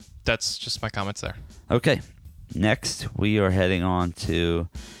anyway, that's just my comments there. Okay, next we are heading on to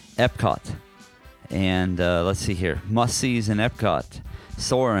Epcot. And let's see here. Must-sees in Epcot.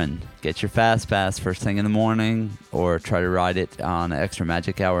 Soarin', get your Fast Pass first thing in the morning, or try to ride it on an extra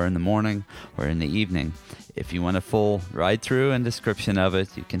magic hour in the morning or in the evening. If you want a full ride-through and description of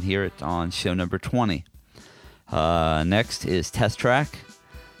it, you can hear it on show number 20. Next is Test Track.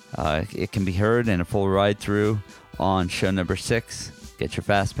 It can be heard in a full ride through on show number 6. Get your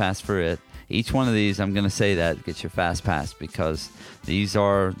fast pass for it. Each one of these, I'm going to say that, get your fast pass, because these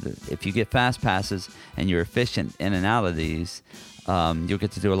are, if you get fast passes and you're efficient in and out of these, you'll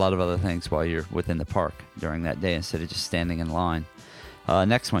get to do a lot of other things while you're within the park during that day instead of just standing in line.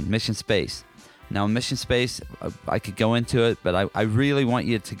 Next one, Mission Space. Now, Mission Space, I could go into it, but I really want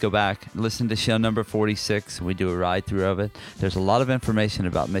you to go back, listen to show number 46. We do a ride through of it. There's a lot of information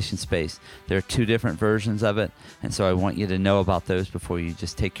about Mission Space. There are 2 different versions of it, and so I want you to know about those before you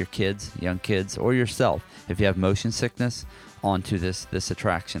just take your kids, young kids, or yourself, if you have motion sickness, onto this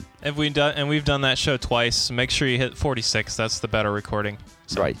attraction. We've done that show twice. Make sure you hit 46. That's the better recording.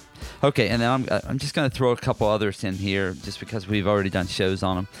 So. Right. Okay, and then I'm just going to throw a couple others in here just because we've already done shows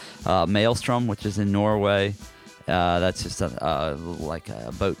on them. Maelstrom, which is in Norway. That's just like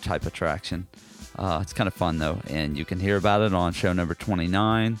a boat type attraction. It's kind of fun, though, and you can hear about it on show number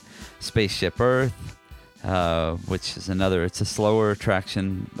 29. Spaceship Earth, which is it's a slower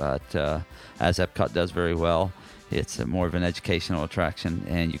attraction, but as Epcot does very well, it's more of an educational attraction,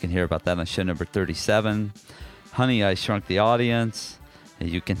 and you can hear about that on show number 37. Honey, I Shrunk the Audience.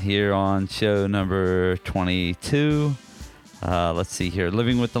 You can hear on show number 22. Let's see here.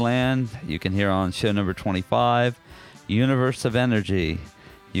 Living with the Land. You can hear on show number 25. Universe of Energy.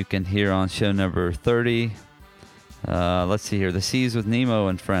 You can hear on show number 30. Let's see here. The Seas with Nemo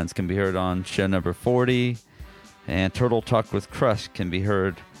and Friends can be heard on show number 40. And Turtle Talk with Crush can be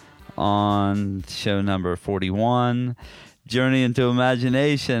heard on show number 41. Journey into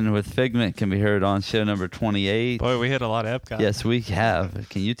Imagination with Figment can be heard on show number 28. Boy, we hit a lot of Epcot. Yes, we have.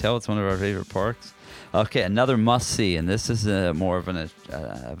 Can you tell it's one of our favorite parks? Okay, another must-see, and this is more of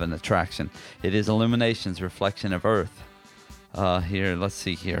an attraction. It is Illuminations Reflection of Earth. Here, let's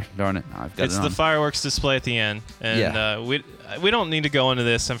see here. Darn it, I've got it's the fireworks display at the end, and we don't need to go into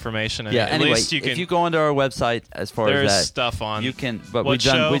this information. Yeah, at anyway, least you can, if you go onto our website, as far as that, there's stuff on. You can, but we've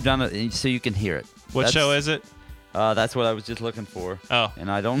done it so you can hear it. What show is it? That's what I was just looking for. Oh.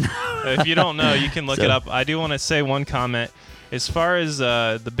 And I don't know. If you don't know, you can look it up. I do want to say one comment. As far as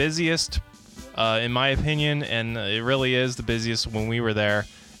the busiest, in my opinion, and it really is the busiest when we were there,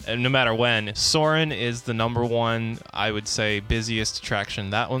 no matter when, Soarin' is the number one, I would say, busiest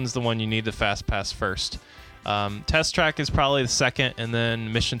attraction. That one's the one you need the Fast Pass first. Test Track is probably the second, and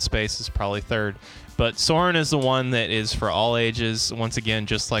then Mission Space is probably third. But Soarin' is the one that is for all ages, once again,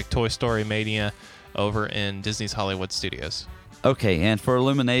 just like Toy Story Mania over in Disney's Hollywood Studios. Okay, and for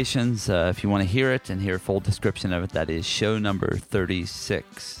Illuminations, if you want to hear it and hear a full description of it, that is show number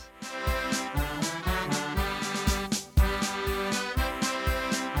 36.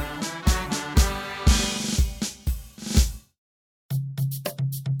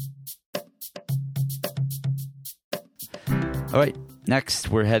 All right, next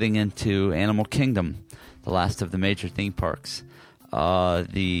we're heading into Animal Kingdom, the last of the major theme parks.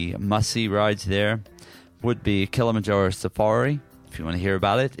 The must-see rides there would be Kilimanjaro Safari. If you want to hear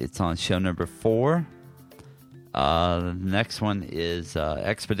about it, it's on show number 4. The next one is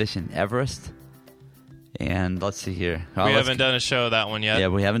Expedition Everest. And let's see here. We haven't done a show of that one yet. Yeah,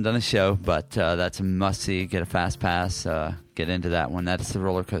 we haven't done a show, but that's a must-see. Get a fast pass. Get into that one. That's the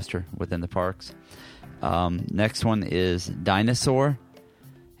roller coaster within the parks. Next one is Dinosaur,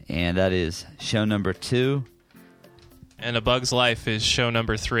 and that is show number 2. And A Bug's Life is show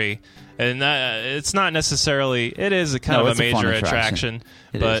number 3. And that, it's not necessarily, it is a kind of a major attraction,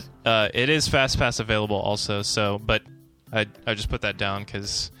 but it is Fast Pass available also. So, but I just put that down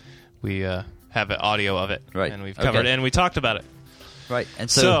because we have an audio of it, right? And we've covered it, and we talked about it. Right, and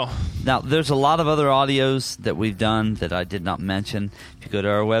so now there's a lot of other audios that we've done that I did not mention. If you go to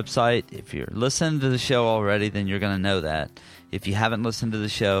our website, if you're listening to the show already, then you're going to know that. If you haven't listened to the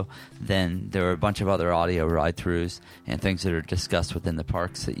show, then there are a bunch of other audio ride-throughs and things that are discussed within the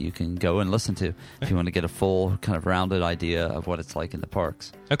parks that you can go and listen to if you want to get a full kind of rounded idea of what it's like in the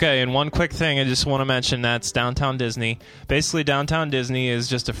parks. Okay, and one quick thing I just want to mention, that's Downtown Disney. Basically, Downtown Disney is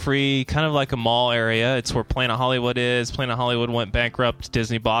just a free, kind of like a mall area. It's where Planet Hollywood is. Planet Hollywood went bankrupt.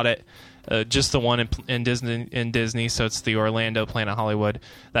 Disney bought it. Just the one in Disney, so it's the Orlando Planet Hollywood.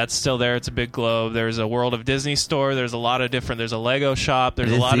 That's still there. It's a big globe. There's a World of Disney store. There's a lot of different. There's a Lego shop.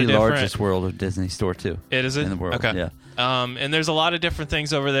 There's a lot of different. It's the largest World of Disney store too. It is it in the world. Okay. Yeah. And there's a lot of different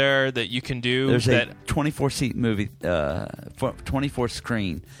things over there that you can do. There's a 24-seat movie,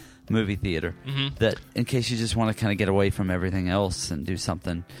 24-screen movie theater. Mm-hmm. That, in case you just want to kind of get away from everything else and do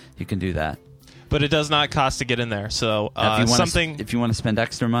something, you can do that. But it does not cost to get in there. So if you want to spend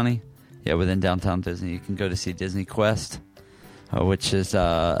extra money. Yeah, within Downtown Disney, you can go to see Disney Quest, which is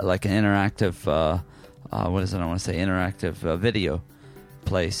like an interactive, what is it? I want to say interactive video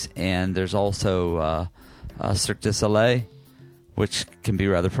place. And there's also Cirque du Soleil, which can be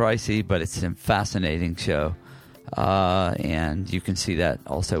rather pricey, but it's a fascinating show. And you can see that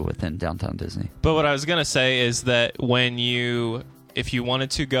also within Downtown Disney. But what I was going to say is that if you wanted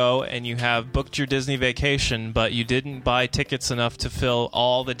to go and you have booked your Disney vacation, but you didn't buy tickets enough to fill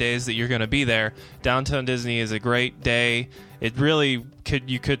all the days that you're going to be there, Downtown Disney is a great day. It really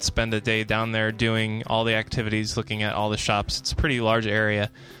you could spend a day down there doing all the activities, looking at all the shops. It's a pretty large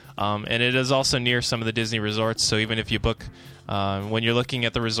area. And it is also near some of the Disney resorts, so even if you book, when you're looking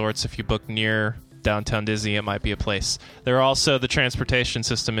at the resorts, if you book near Downtown Disney, it might be a place. There are also, the transportation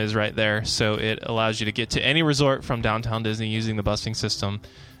system is right there, so it allows you to get to any resort from Downtown Disney using the busing system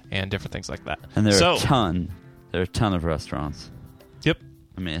and different things like that. And there are a ton of restaurants. Yep.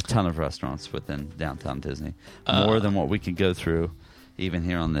 I mean, a ton of restaurants within Downtown Disney. More than what we could go through even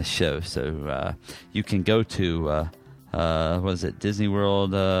here on this show. So you can go to, what is it,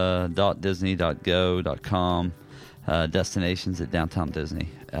 disneyworld.disney.go.com. Destinations at Downtown Disney,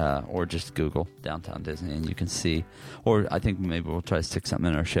 or just Google Downtown Disney, and you can see, or I think maybe we'll try to stick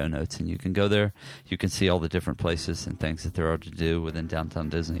something in our show notes, and you can go there. You can see all the different places and things that there are to do within Downtown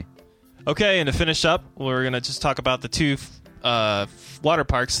Disney. Okay, and to finish up, we're going to just talk about the two water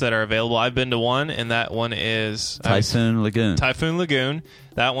parks that are available. I've been to one, and that one is Typhoon Lagoon. Typhoon Lagoon.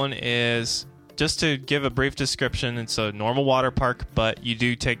 That one is, just to give a brief description, it's a normal water park, but you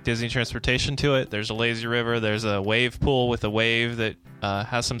do take Disney transportation to it. There's a lazy river. There's a wave pool with a wave that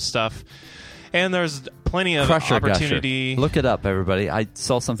has some stuff. And there's plenty of opportunity. Gusher. Look it up, everybody. I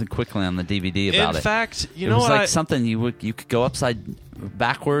saw something quickly on the DVD about it. In fact, it was like something you could go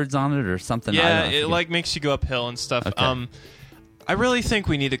backwards on it or something. Yeah, it makes you go uphill and stuff. Okay. I really think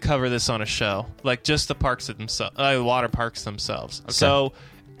we need to cover this on a show, like just the parks themselves, water parks themselves. Okay. So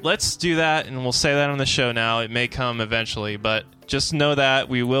let's do that, and we'll say that on the show now. It may come eventually, but just know that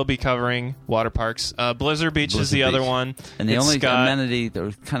we will be covering water parks. Blizzard Beach is the other one. And the only amenity, that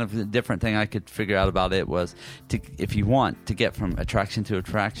was kind of a different thing I could figure out about it was, if you want to get from attraction to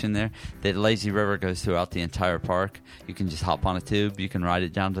attraction there, the lazy river goes throughout the entire park. You can just hop on a tube. You can ride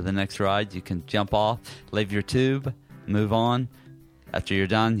it down to the next ride. You can jump off, leave your tube, move on. After you're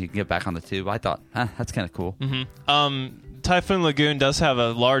done, you can get back on the tube. I thought, that's kind of cool. Mm-hmm. Typhoon Lagoon does have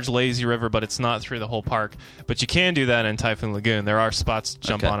a large lazy river, but it's not through the whole park. But you can do that in Typhoon Lagoon. There are spots to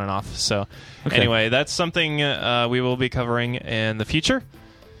jump on and off. So anyway, that's something we will be covering in the future.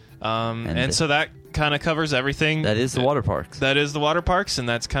 And so that kind of covers everything. That is the water parks. That is the water parks, and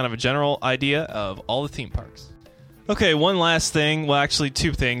that's kind of a general idea of all the theme parks. Okay, one last thing. Well, actually,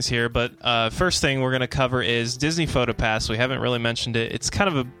 two things here. But first thing we're going to cover is Disney PhotoPass. We haven't really mentioned it. It's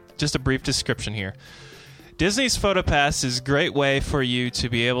kind of just a brief description here. Disney's PhotoPass is a great way for you to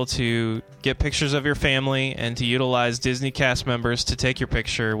be able to get pictures of your family and to utilize Disney cast members to take your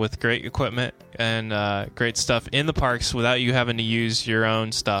picture with great equipment and great stuff in the parks without you having to use your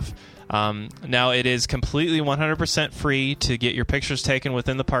own stuff. Now, it is completely 100% free to get your pictures taken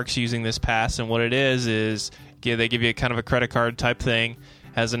within the parks using this pass, and what it is they give you kind of a credit card type thing,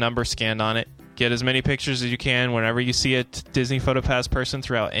 has a number scanned on it. Get as many pictures as you can whenever you see a Disney PhotoPass person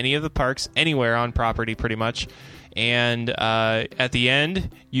throughout any of the parks, anywhere on property pretty much. And at the end,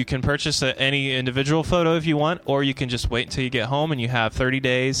 you can purchase any individual photo if you want, or you can just wait until you get home and you have 30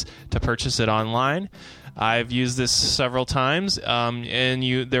 days to purchase it online. I've used this several times, and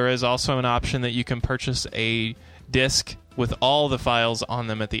there is also an option that you can purchase a disc with all the files on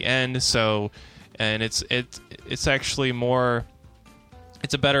them at the end. So, and it's actually more,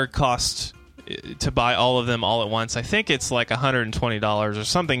 it's a better cost to buy all of them all at once. I think it's like $120 or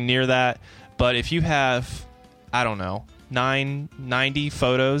something near that. But if you have, I don't know, 990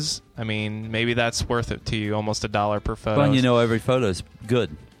 photos, I mean, maybe that's worth it to you, almost $1 per photo. Well, every photo is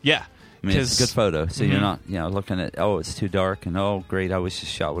good. Yeah. I mean, it's a good photo, so you're not, looking at, it's too dark, and great, I wish this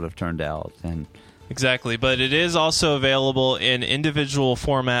shot would have turned out. And exactly, but it is also available in individual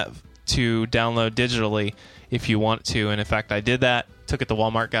format to download digitally if you want to. And in fact, I did that, took it to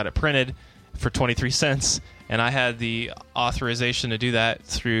Walmart, got it printed for 23 cents, and I had the authorization to do that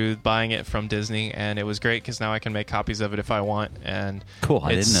through buying it from Disney, and it was great because now I can make copies of it if I want. And cool,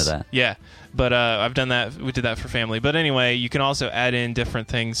 I didn't know that. Yeah, but I've done that. We did that for family. But anyway, you can also add in different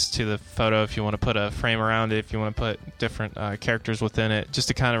things to the photo if you want to put a frame around it, if you want to put different characters within it, just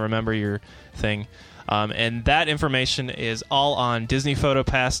to kind of remember your thing. And that information is all on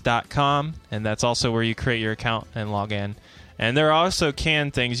DisneyPhotoPass.com, and that's also where you create your account and log in. And there are also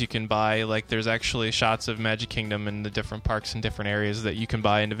canned things you can buy, like there's actually shots of Magic Kingdom and the different parks in different areas that you can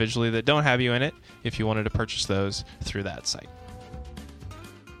buy individually that don't have you in it if you wanted to purchase those through that site.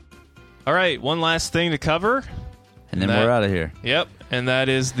 All right, one last thing to cover. And then we're out of here. Yep, and that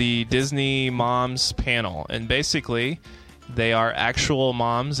is the Disney Moms panel. And basically, they are actual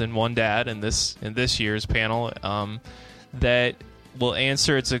moms and one dad in this year's panel that will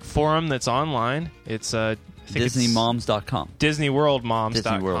answer. It's a forum that's online. It's DisneyMoms.com. DisneyWorldMoms.com. Disney World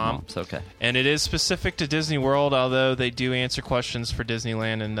Moms, okay. And it is specific to Disney World, although they do answer questions for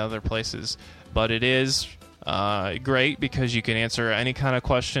Disneyland and other places. But it is great because you can answer any kind of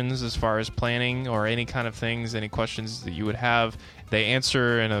questions as far as planning or any kind of things, any questions that you would have. They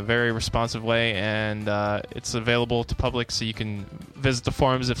answer in a very responsive way, and it's available to public, so you can visit the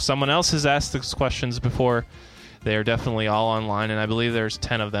forums. If someone else has asked those questions before, they are definitely all online, and I believe there's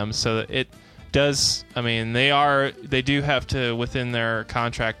 10 of them. So it does, I mean, they do have to, within their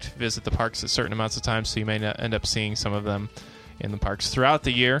contract, visit the parks at certain amounts of time, so you may not end up seeing some of them in the parks throughout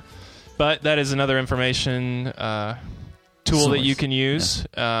the year. But that is another information tool that you can use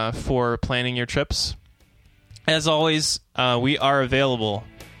for planning your trips. As always, we are available.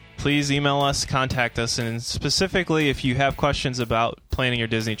 Please email us, contact us, and specifically if you have questions about planning your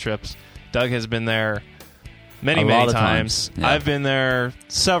Disney trips, Doug has been there many times. Yeah. I've been there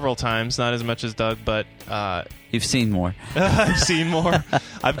several times, not as much as Doug, but you've seen more. I've seen more.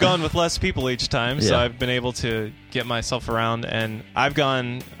 I've gone with less people each time, so I've been able to get myself around, and I've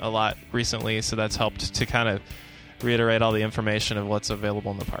gone a lot recently, so that's helped to kind of reiterate all the information of what's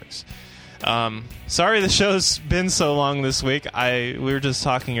available in the parks. Sorry the show's been so long this week. We were just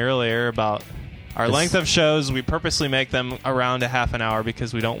talking earlier about our length of shows. We purposely make them around a half an hour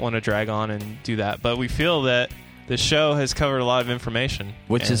because we don't want to drag on and do that. But we feel that the show has covered a lot of information.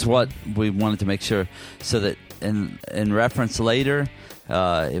 Which is what we wanted to make sure, so that in reference later,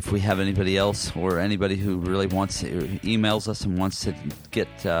 if we have anybody else or anybody who really emails us and wants to get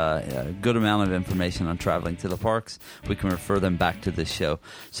a good amount of information on traveling to the parks, we can refer them back to this show.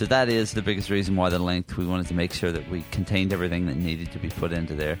 So that is the biggest reason why the length. We wanted to make sure that we contained everything that needed to be put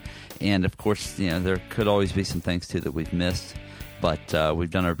into there. And of course, there could always be some things too that we've missed, but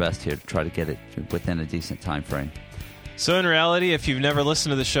we've done our best here to try to get it within a decent time frame. So in reality, if you've never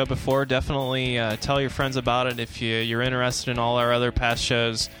listened to the show before, definitely tell your friends about it. If you're interested in all our other past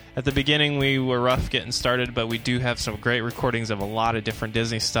shows, at the beginning we were rough getting started, but we do have some great recordings of a lot of different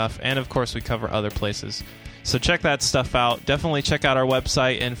Disney stuff, and of course we cover other places. So check that stuff out. Definitely check out our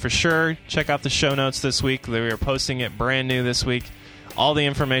website, and for sure, check out the show notes this week. We are posting it brand new this week. All the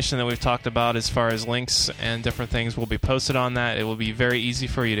information that we've talked about as far as links and different things will be posted on that. It will be very easy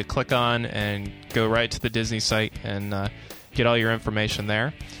for you to click on and go right to the Disney site and get all your information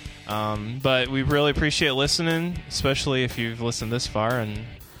there. But we really appreciate listening, especially if you've listened this far. And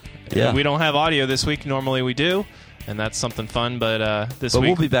we don't have audio this week. Normally we do, and that's something fun. But this week...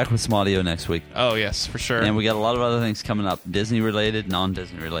 we'll be back with some audio next week. Oh, yes, for sure. And we got a lot of other things coming up, Disney-related,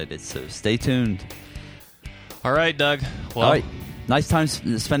 non-Disney related, so stay tuned. All right, Doug. Well, all right. Nice time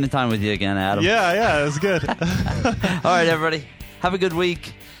spending time with you again, Adam. Yeah, it was good. All right, everybody. Have a good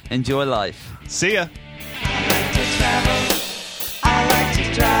week. Enjoy life. See ya. I like to travel. I like to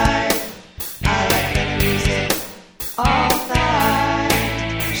drive. I like the music all night.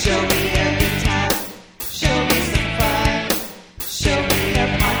 Show me a good time. Show me some fun. Show me a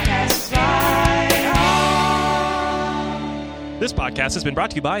podcast right on. This podcast has been brought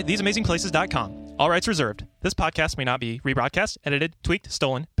to you by TheseAmazingPlaces.com. All rights reserved. This podcast may not be rebroadcast, edited, tweaked,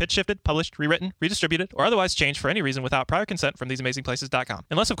 stolen, pitch shifted, published, rewritten, redistributed, or otherwise changed for any reason without prior consent from TheseAmazingPlaces.com.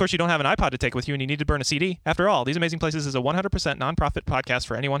 Unless, of course, you don't have an iPod to take with you and you need to burn a CD. After all, These Amazing Places is a 100% non-profit podcast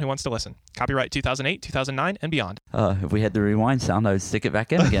for anyone who wants to listen. Copyright 2008, 2009, and beyond. If we had the rewind sound, I would stick it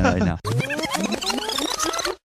back in again right now.